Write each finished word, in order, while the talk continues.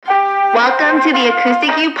Welcome to the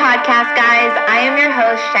Acoustic You podcast, guys. I am your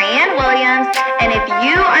host, Cheyenne Williams, and if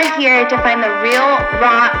you are here to find the real,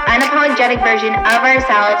 raw, unapologetic version of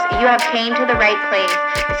ourselves, you have came to the right place.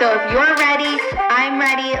 So if you're ready, I'm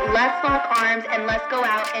ready. Let's lock arms and let's go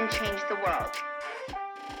out and change the world.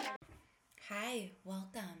 Hi,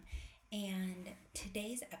 welcome. And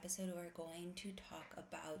today's episode, we're going to talk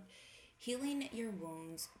about healing your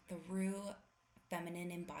wounds through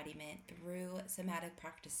feminine embodiment, through somatic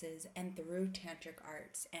practices, and through tantric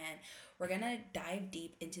arts. And we're going to dive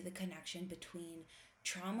deep into the connection between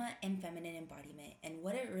trauma and feminine embodiment and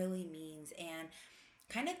what it really means, and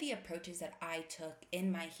kind of the approaches that I took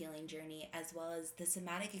in my healing journey, as well as the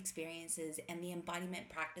somatic experiences and the embodiment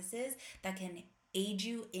practices that can aid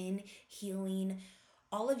you in healing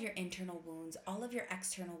all of your internal wounds, all of your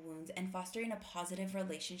external wounds, and fostering a positive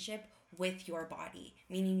relationship with your body.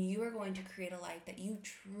 Meaning you are going to create a life that you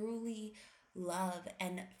truly love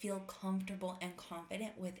and feel comfortable and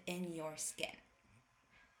confident within your skin.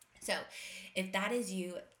 So if that is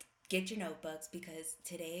you, get your notebooks, because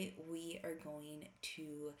today we are going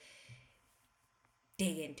to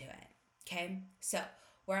dig into it. Okay? So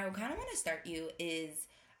where I kind of want to start you is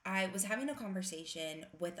I was having a conversation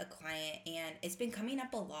with a client, and it's been coming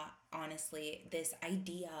up a lot, honestly, this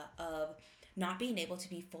idea of not being able to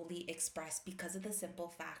be fully expressed because of the simple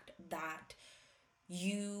fact that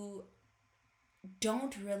you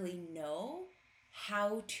don't really know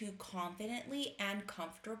how to confidently and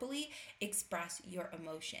comfortably express your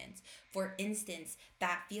emotions. For instance,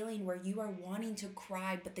 that feeling where you are wanting to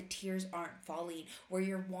cry but the tears aren't falling, where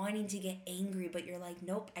you're wanting to get angry but you're like,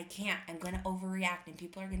 nope, I can't, I'm gonna overreact and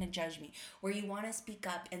people are gonna judge me, where you want to speak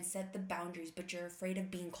up and set the boundaries but you're afraid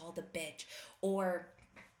of being called a bitch, or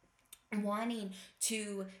wanting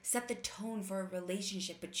to set the tone for a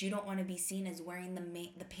relationship but you don't want to be seen as wearing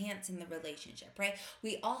the pants in the relationship, right?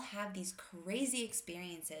 We all have these crazy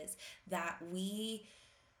experiences that we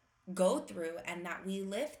go through and that we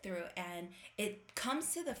live through, and it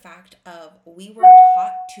comes to the fact of we were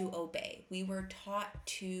taught to obey, we were taught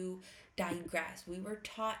to digress, we were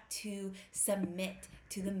taught to submit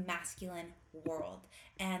to the masculine world.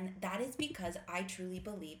 And that is because I truly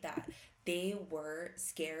believe that they were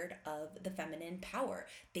scared of the feminine power.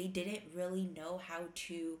 They didn't really know how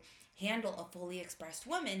to handle a fully expressed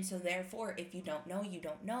woman. So therefore, if you don't know, you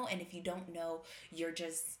don't know. And if you don't know, you're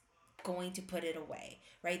just going to put it away,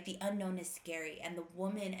 right? The unknown is scary, and the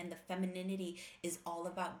woman and the femininity is all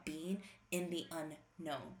about being in the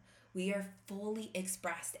unknown. We are fully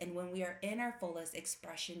expressed, and when we are in our fullest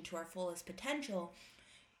expression to our fullest potential,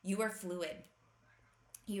 you are fluid.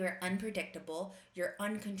 You are unpredictable, you're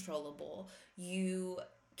uncontrollable, you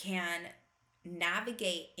can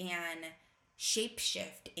navigate and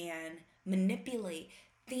shapeshift and manipulate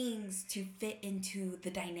things to fit into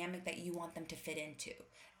the dynamic that you want them to fit into.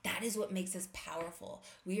 That is what makes us powerful.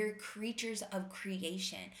 We are creatures of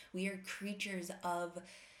creation. We are creatures of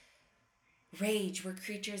rage. We're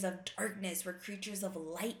creatures of darkness. We're creatures of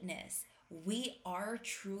lightness. We are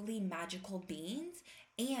truly magical beings,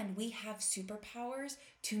 and we have superpowers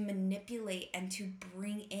to manipulate and to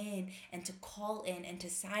bring in and to call in and to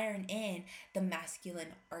siren in the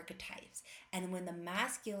masculine archetypes. And when the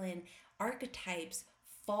masculine archetypes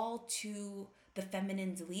fall to the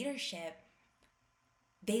feminine's leadership,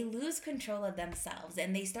 they lose control of themselves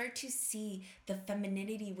and they start to see the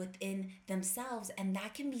femininity within themselves, and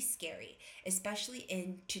that can be scary, especially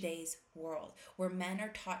in today's world where men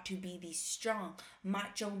are taught to be these strong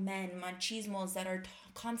macho men, machismos that are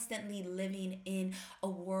constantly living in a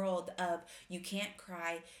world of you can't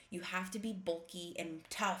cry, you have to be bulky and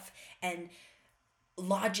tough and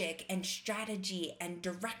logic and strategy and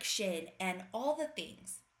direction and all the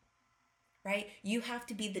things, right? You have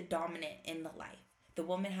to be the dominant in the life. The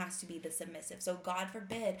woman has to be the submissive. So God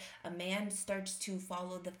forbid a man starts to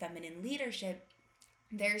follow the feminine leadership,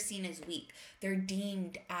 they're seen as weak. They're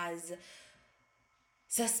deemed as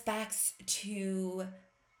suspects to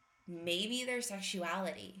maybe their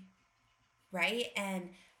sexuality, right?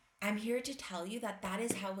 And I'm here to tell you that that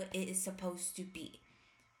is how it is supposed to be.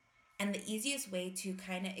 And the easiest way to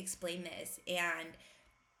kind of explain this, and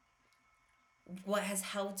what has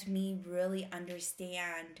helped me really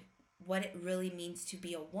understand what it really means to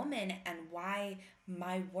be a woman and why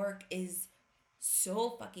my work is so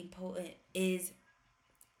fucking potent, is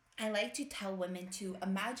I like to tell women to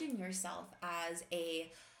imagine yourself as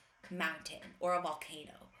a mountain or a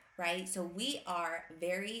volcano, right? So we are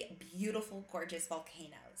very beautiful, gorgeous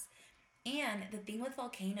volcanoes. And the thing with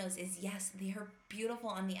volcanoes is, yes, they are beautiful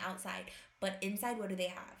on the outside, but inside, what do they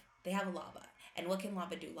have? They have lava. And what can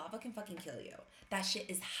lava do? Lava can fucking kill you. That shit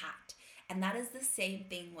is hot. And that is the same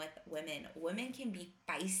thing with women. Women can be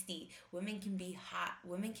feisty. Women can be hot.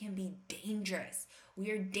 Women can be dangerous.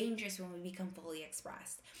 We are dangerous when we become fully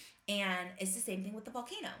expressed. And it's the same thing with the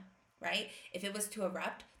volcano, right? If it was to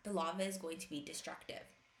erupt, the lava is going to be destructive,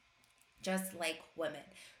 just like women.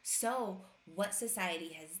 So what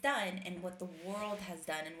society has done and what the world has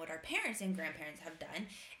done and what our parents and grandparents have done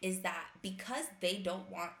is that because they don't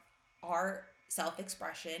want our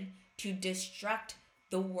self-expression to destruct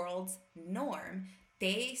the world's norm,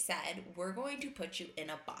 they said, we're going to put you in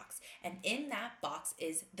a box. And in that box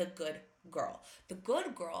is the good girl. The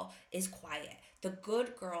good girl is quiet. The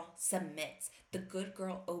good girl submits. The good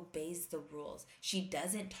girl obeys the rules. She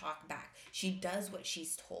doesn't talk back. She does what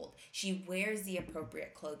she's told. She wears the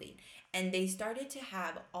appropriate clothing. And they started to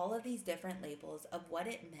have all of these different labels of what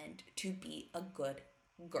it meant to be a good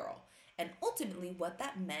girl. And ultimately, what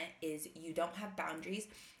that meant is you don't have boundaries,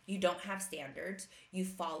 you don't have standards, you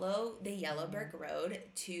follow the yellow brick road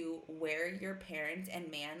to where your parents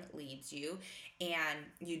and man leads you, and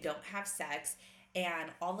you don't have sex,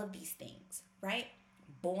 and all of these things, right?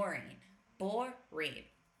 Boring.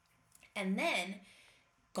 And then,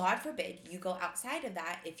 God forbid, you go outside of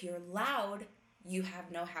that. If you're loud, you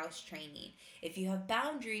have no house training. If you have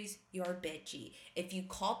boundaries, you're bitchy. If you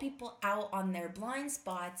call people out on their blind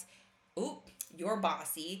spots, you're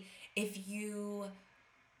bossy. If you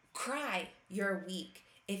cry, you're weak.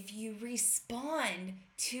 If you respond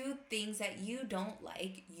to things that you don't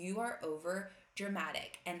like, you are over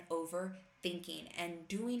dramatic and overthinking and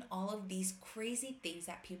doing all of these crazy things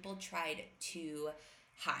that people tried to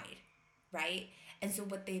hide, right? And so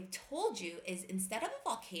what they've told you is instead of a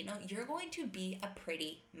volcano, you're going to be a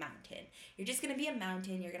pretty mountain. You're just going to be a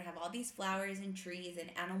mountain. You're going to have all these flowers and trees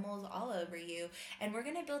and animals all over you. And we're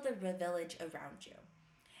going to build a village around you.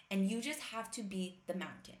 And you just have to be the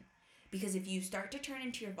mountain. Because if you start to turn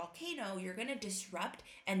into your volcano, you're going to disrupt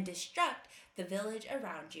and destruct the village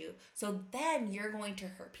around you. So then you're going to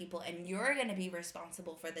hurt people and you're going to be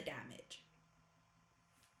responsible for the damage.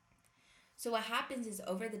 So what happens is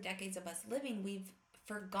over the decades of us living, we've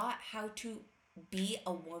forgot how to be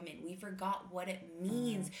a woman. We forgot what it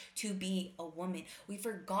means to be a woman. We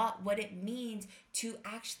forgot what it means to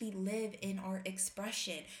actually live in our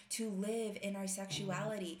expression, to live in our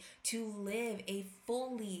sexuality, to live a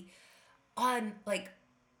fully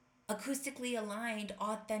acoustically aligned,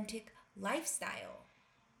 authentic lifestyle.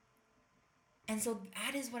 And so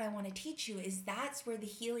that is what I want to teach you, is that's where the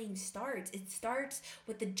healing starts. It starts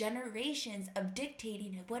with the generations of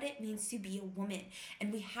dictating what it means to be a woman.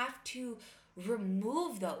 And we have to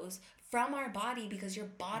remove those from our body because your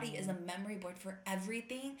body is a memory board for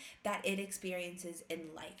everything that it experiences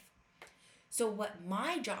in life. So what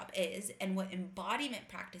my job is and what embodiment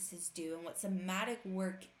practices do and what somatic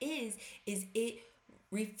work is it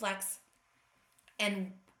reflects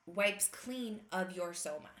and wipes clean of your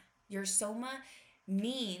soma. Your soma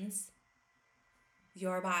means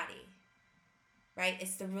your body, right?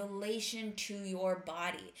 It's the relation to your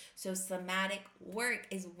body. So somatic work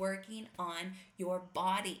is working on your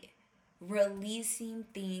body, releasing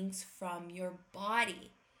things from your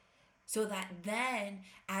body. So that then,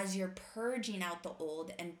 as you're purging out the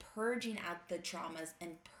old and purging out the traumas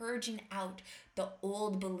and purging out the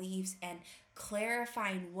old beliefs and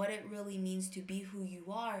clarifying what it really means to be who you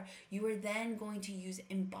are then going to use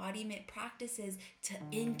embodiment practices to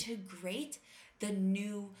integrate the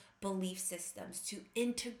new belief systems, to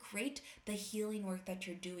integrate the healing work that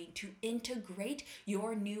you're doing, to integrate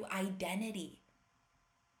your new identity.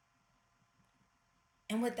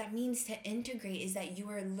 And what that means to integrate is that you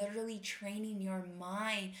are literally training your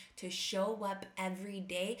mind to show up every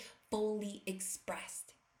day fully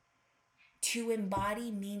expressed. To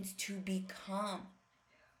embody means to become.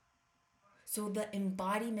 So the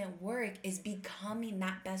embodiment work is becoming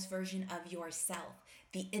that best version of yourself,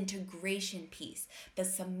 the integration piece. The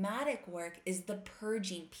somatic work is the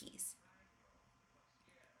purging piece.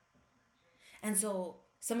 And so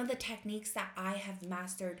some of the techniques that I have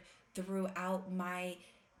mastered throughout my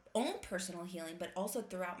own personal healing, but also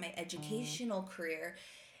throughout my educational career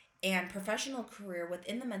and professional career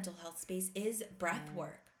within the mental health space is breath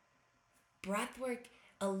work. Breath work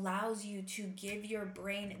allows you to give your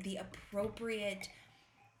brain the appropriate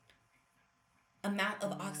amount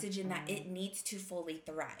of oxygen that it needs to fully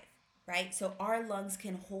thrive. Right? So our lungs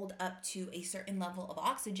can hold up to a certain level of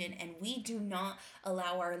oxygen, and we do not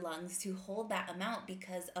allow our lungs to hold that amount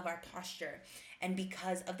because of our posture and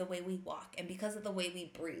because of the way we walk and because of the way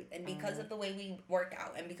we breathe and because of the way we work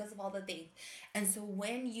out and because of all the things. And so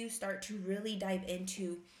when you start to really dive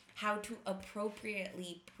into how to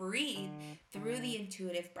appropriately breathe through the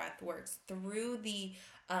intuitive breath works, through the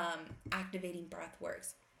activating breath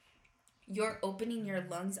works. You're opening your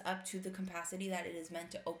lungs up to the capacity that it is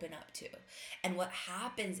meant to open up to. And what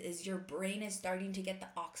happens is your brain is starting to get the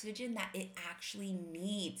oxygen that it actually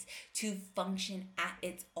needs to function at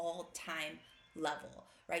its all-time level,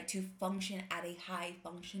 right? To function at a high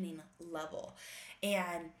functioning level.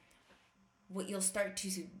 And what you'll start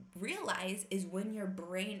to realize is when your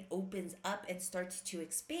brain opens up and starts to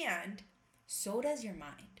expand, so does your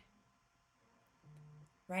mind,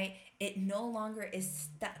 right? It no longer is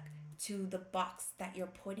stuck to the box that you're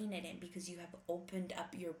putting it in because you have opened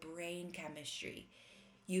up your brain chemistry.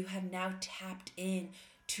 You have now tapped in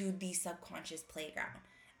to the subconscious playground.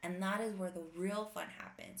 And that is where the real fun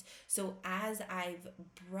happens. So as I've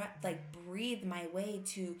breathed my way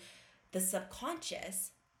to the subconscious,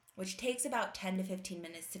 which takes about 10 to 15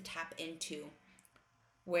 minutes to tap into,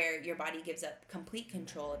 where your body gives up complete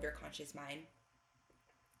control of your conscious mind.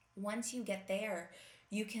 Once you get there,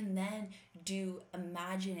 you can then do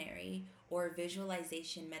imaginary or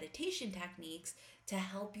visualization meditation techniques to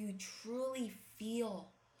help you truly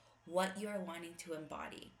feel what you are wanting to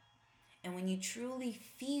embody. And when you truly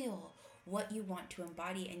feel what you want to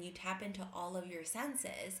embody and you tap into all of your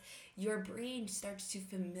senses, your brain starts to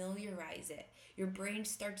familiarize it. Your brain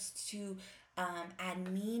starts to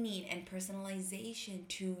add meaning and personalization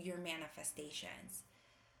to your manifestations,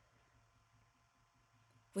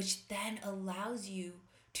 which then allows you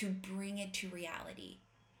to bring it to reality,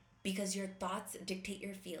 because your thoughts dictate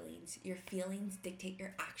your feelings dictate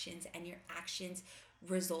your actions, and your actions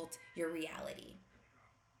result your reality,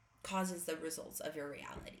 causes the results of your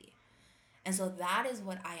reality. And so that is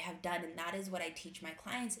what I have done, and that is what I teach my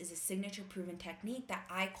clients, is a signature proven technique that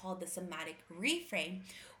I call the somatic reframe,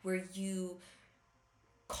 where you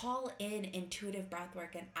call in intuitive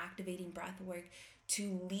breathwork and activating breathwork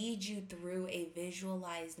to lead you through a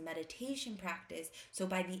visualized meditation practice. So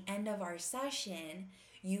by the end of our session,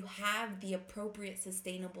 you have the appropriate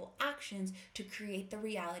sustainable actions to create the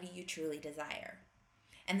reality you truly desire.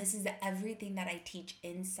 And this is everything that I teach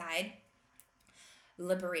inside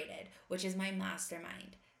Liberated, which is my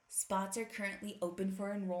mastermind. Spots are currently open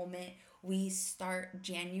for enrollment. We start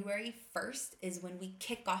January 1st is when we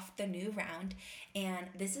kick off the new round.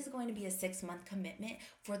 And this is going to be a 6-month commitment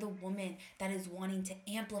for the woman that is wanting to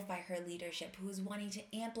amplify her leadership, who is wanting to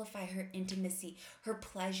amplify her intimacy, her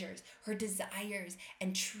pleasures, her desires,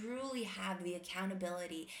 and truly have the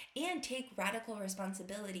accountability and take radical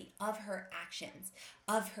responsibility of her actions,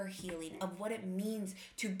 of her healing, of what it means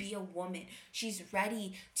to be a woman. She's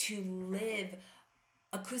ready to live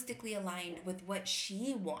acoustically aligned with what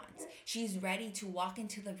she wants. She's ready to walk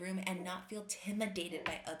into the room and not feel intimidated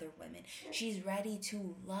by other women. She's ready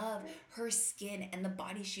to love her skin and the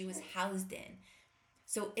body she was housed in.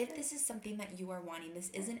 So if this is something that you are wanting, this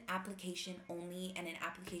is an application only and an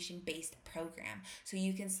application based program. So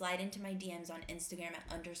you can slide into my DMs on Instagram at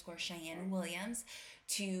 _Cheyenne Williams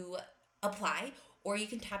to apply, or you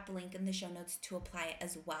can tap the link in the show notes to apply it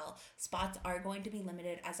as well. Spots are going to be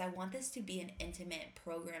limited, as I want this to be an intimate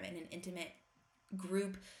program and an intimate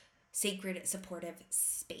group, sacred, supportive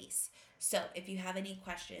space. So if you have any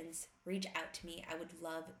questions, reach out to me. I would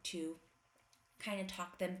love to kind of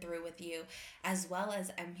talk them through with you, as well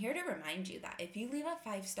as I'm here to remind you that if you leave a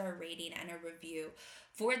 5-star rating and a review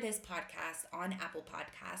for this podcast on Apple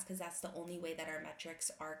Podcasts, because that's the only way that our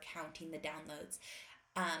metrics are counting the downloads,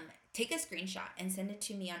 take a screenshot and send it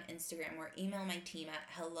to me on Instagram, or email my team at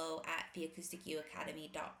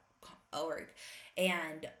hello@theacousticuacademy.org,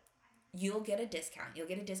 and you'll get a discount. You'll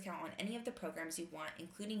get a discount on any of the programs you want,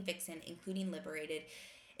 including Vixen, including Liberated,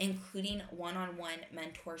 including one-on-one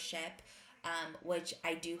mentorship, which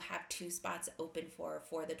I do have 2 spots open for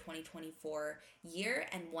the 2024 year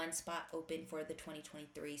and 1 spot open for the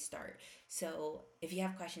 2023 start. So if you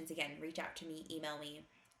have questions, again, reach out to me, email me,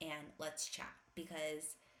 and let's chat,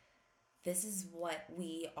 because this is what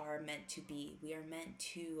we are meant to be. We are meant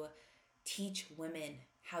to teach women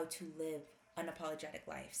how to live unapologetic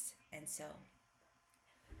lives. And so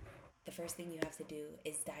the first thing you have to do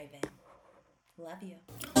is dive in. Love you.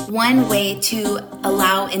 One way to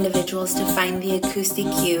allow individuals to find the acoustic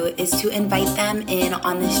you is to invite them in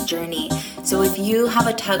on this journey. So if you have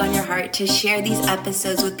a tug on your heart to share these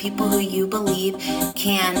episodes with people who you believe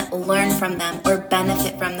can learn from them or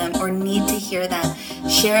benefit from them or need to hear them,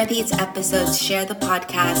 share these episodes, share the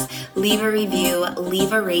podcast, leave a review,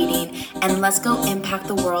 leave a rating, and let's go impact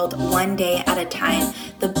the world one day at a time.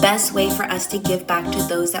 The best way for us to give back to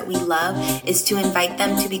those that we love is to invite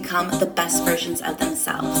them to become the best version versions of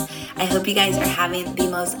themselves. I hope you guys are having the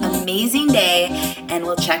most amazing day, and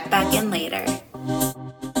we'll check back in later.